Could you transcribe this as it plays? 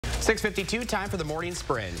6:52, time for the morning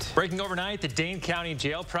sprint. Breaking overnight, the Dane County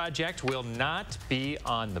Jail project will not be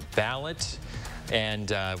on the ballot.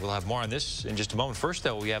 And we'll have more on this in just a moment. First,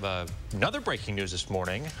 though, we have another breaking news this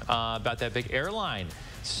morning about that big airline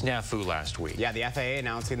snafu last week. Yeah, the FAA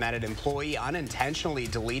announcing that an employee unintentionally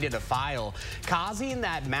deleted a file, causing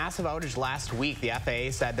that massive outage last week. The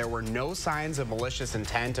FAA said there were no signs of malicious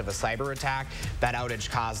intent of a cyber attack. That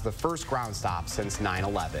outage caused the first ground stop since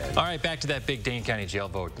 9/11. All right, back to that big Dane County jail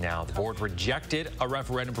vote now. The board rejected a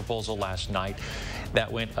referendum proposal last night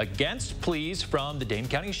that went against pleas from the Dane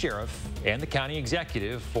County Sheriff and the county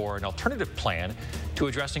executive for an alternative plan to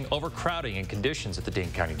addressing overcrowding and conditions at the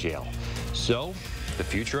Dane County Jail. So, the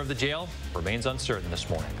future of the jail remains uncertain this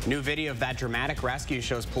morning. New video of that dramatic rescue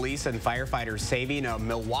shows police and firefighters saving a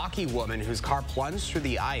Milwaukee woman whose car plunged through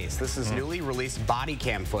the ice. This is newly released body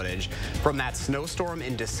cam footage from that snowstorm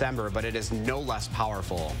in December, but it is no less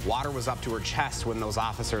powerful. Water was up to her chest when those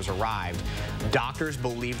officers arrived. Doctors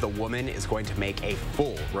believe the woman is going to make a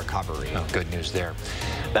full recovery. Oh, good news there.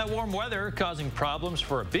 That warm weather causing problems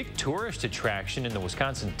for a big tourist attraction in the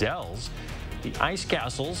Wisconsin Dells. The ice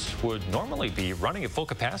castles would normally be running at full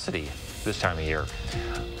capacity this time of year.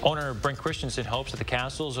 Owner Brent Christensen hopes that the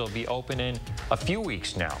castles will be open in a few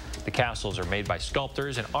weeks now. The castles are made by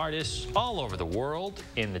sculptors and artists all over the world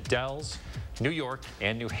in the Dells, New York,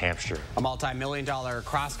 and New Hampshire. A multi-million-dollar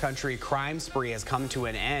cross-country crime spree has come to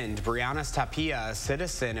an end. Brianna Tapia, a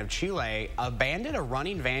citizen of Chile, abandoned a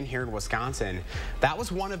running van here in Wisconsin. That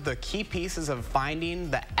was one of the key pieces of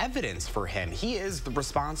finding the evidence for him. He is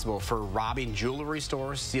responsible for robbing jewelry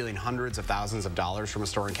stores, stealing hundreds of thousands of dollars from a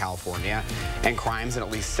store in California, and crimes in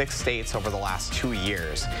at least 6 states over the last 2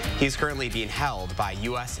 years. He's currently being held by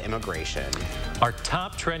U.S. Immigration. Our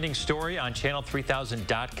top trending story on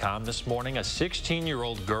channel3000.com this morning, a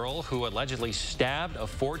 16-year-old girl who allegedly stabbed a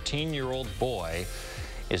 14-year-old boy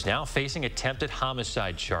is now facing attempted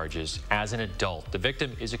homicide charges as an adult. The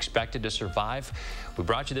victim is expected to survive. We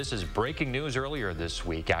brought you this as breaking news earlier this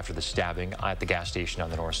week after the stabbing at the gas station on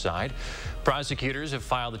the north side. Prosecutors have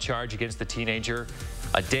filed a charge against the teenager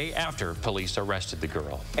a day after police arrested the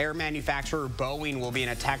girl. Air manufacturer Boeing will be in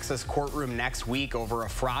a Texas courtroom next week over a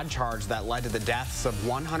fraud charge that led to the deaths of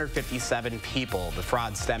 157 people. The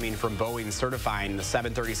fraud stemming from Boeing certifying the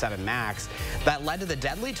 737 MAX that led to the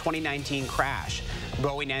deadly 2019 crash.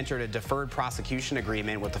 Boeing entered a deferred prosecution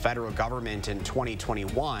agreement with the federal government in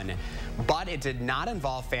 2021, but it did not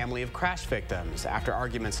involve family of crash victims. After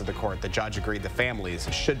arguments at the court, the judge agreed the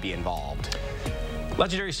families should be involved.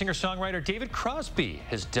 Legendary singer-songwriter David Crosby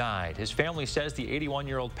has died. His family says the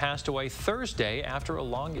 81-year-old passed away Thursday after a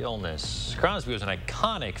long illness. Crosby was an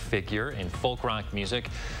iconic figure in folk rock music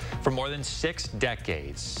for more than 6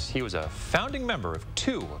 decades. He was a founding member of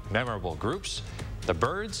 2 memorable groups, the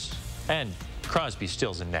Byrds and Crosby,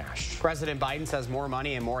 Stills, and Nash. President Biden says more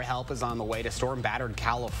money and more help is on the way to storm-battered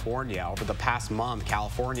California. Over the past month,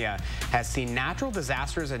 California has seen natural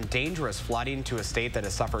disasters and dangerous flooding to a state that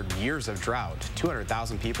has suffered years of drought.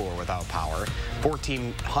 200,000 people were without power.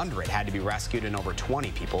 1,400 had to be rescued, and over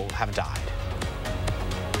 20 people have died.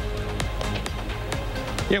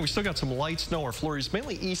 Yeah, we still got some light snow or flurries,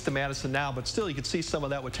 mainly east of Madison now, but still you can see some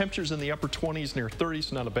of that with temperatures in the upper 20s, near 30s,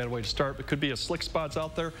 so not a bad way to start, but could be a slick spots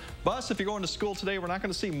out there. Bus, if you're going to school today, we're not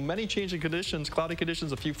going to see many changing conditions, cloudy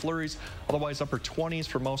conditions, a few flurries, otherwise upper 20s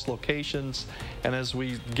for most locations. And as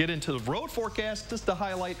we get into the road forecast, just to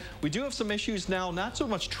highlight, we do have some issues now, not so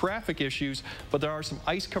much traffic issues, but there are some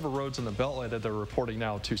ice-covered roads in the Beltway that they're reporting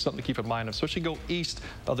now too, something to keep in mind, especially go east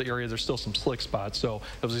of the area, there's still some slick spots. So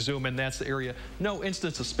as we zoom in, that's the area. No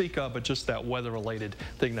instance to speak of, but just that weather-related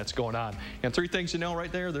thing that's going on. And 3 things you know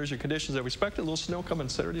right there. There's your conditions that we expect. A little snow coming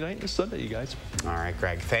Saturday night and Sunday, you guys. All right,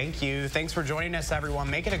 Greg, thank you. Thanks for joining us,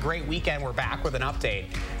 everyone. Make it a great weekend. We're back with an update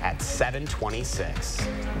at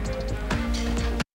 7:26.